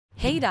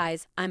Hey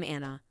guys, I'm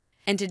Anna,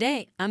 and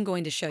today I'm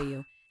going to show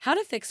you how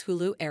to fix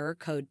Hulu Error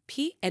Code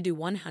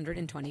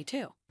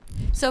P-EDU122.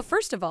 So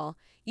first of all,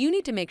 you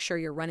need to make sure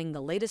you're running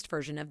the latest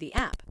version of the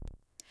app.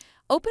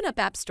 Open up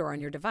App Store on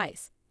your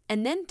device,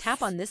 and then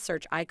tap on this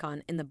search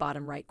icon in the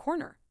bottom right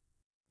corner.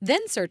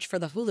 Then search for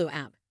the Hulu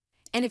app,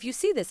 and if you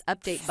see this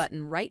update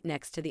button right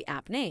next to the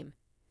app name,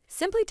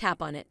 simply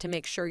tap on it to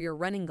make sure you're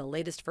running the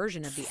latest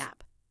version of the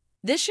app.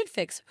 This should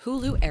fix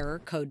Hulu Error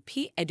Code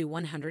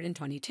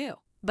P-EDU122.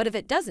 But if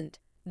it doesn't,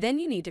 then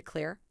you need to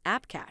clear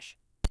App Cache.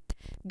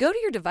 Go to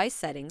your device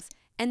settings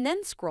and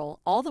then scroll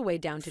all the way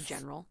down to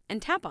General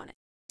and tap on it.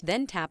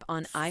 Then tap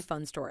on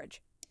iPhone Storage.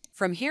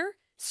 From here,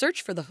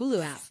 search for the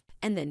Hulu app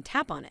and then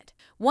tap on it.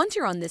 Once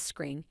you're on this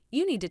screen,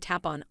 you need to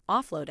tap on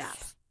Offload App.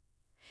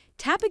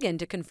 Tap again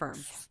to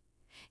confirm.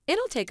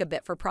 It'll take a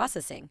bit for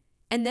processing,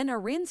 and then a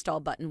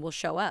reinstall button will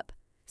show up.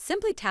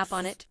 Simply tap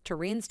on it to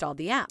reinstall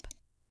the app.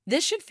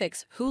 This should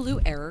fix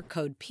Hulu Error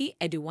Code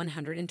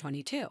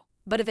P-EDU122.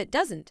 But if it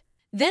doesn't,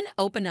 then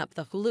open up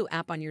the Hulu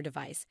app on your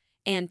device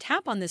and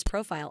tap on this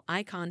profile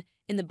icon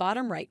in the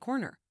bottom right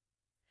corner.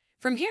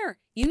 From here,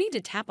 you need to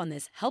tap on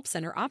this Help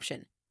Center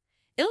option.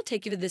 It'll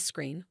take you to this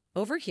screen.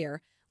 Over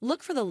here,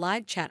 look for the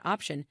live chat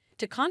option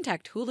to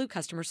contact Hulu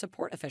customer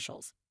support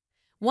officials.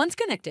 Once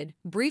connected,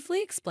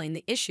 briefly explain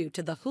the issue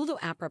to the Hulu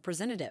app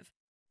representative.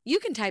 You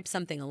can type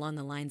something along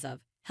the lines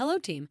of, "Hello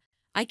team,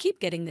 I keep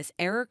getting this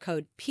error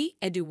code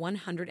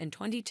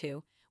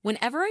P-EDU122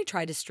 whenever I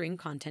try to stream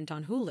content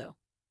on Hulu.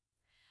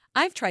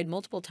 I've tried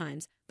multiple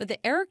times, but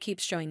the error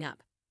keeps showing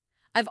up.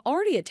 I've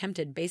already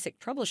attempted basic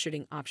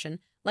troubleshooting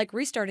option like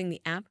restarting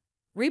the app,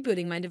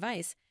 rebooting my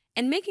device,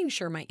 and making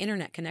sure my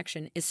internet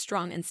connection is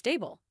strong and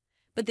stable,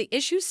 but the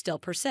issue still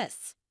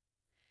persists.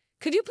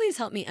 Could you please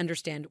help me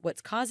understand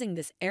what's causing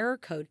this error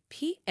code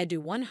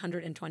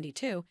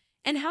P-EDU122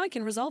 and how I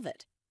can resolve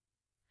it?"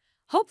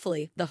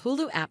 Hopefully, the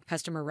Hulu app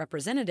customer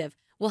representative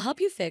will help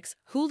you fix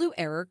Hulu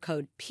Error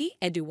Code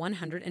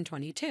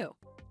P-EDU122.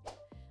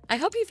 I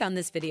hope you found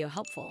this video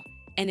helpful,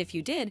 and if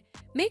you did,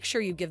 make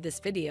sure you give this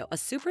video a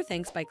super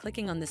thanks by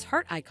clicking on this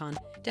heart icon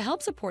to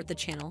help support the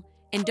channel,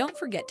 and don't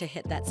forget to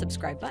hit that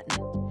subscribe button.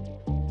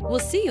 We'll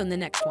see you in the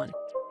next one.